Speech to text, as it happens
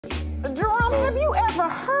Jerome, have you ever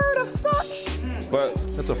heard of such? But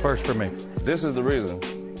That's a first for me. this is the reason.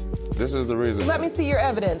 This is the reason. Let me see your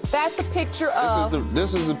evidence. That's a picture of...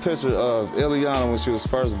 This is a picture of Ileana when she was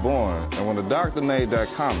first born. And when the doctor made that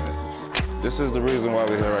comment, this is the reason why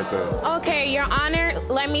we're here right there. Okay, Your Honor,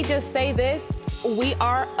 let me just say this. We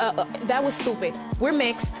are, that was stupid. We're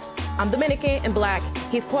mixed. I'm Dominican and black.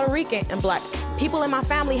 He's Puerto Rican and black. People in my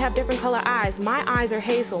family have different color eyes. My eyes are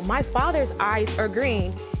hazel. My father's eyes are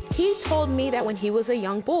green. He told me that when he was a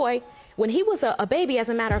young boy, when he was a baby, as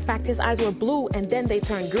a matter of fact, his eyes were blue and then they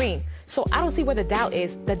turned green. So I don't see where the doubt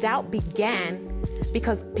is. The doubt began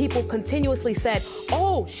because people continuously said,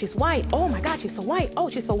 oh, she's white. Oh my God, she's so white. Oh,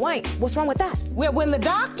 she's so white. What's wrong with that? When the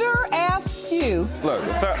doctor asks you, Look,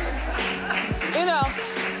 you know,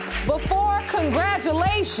 before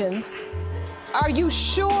congratulations, are you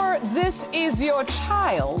sure this is your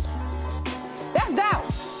child? That's doubt.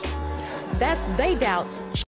 They doubt.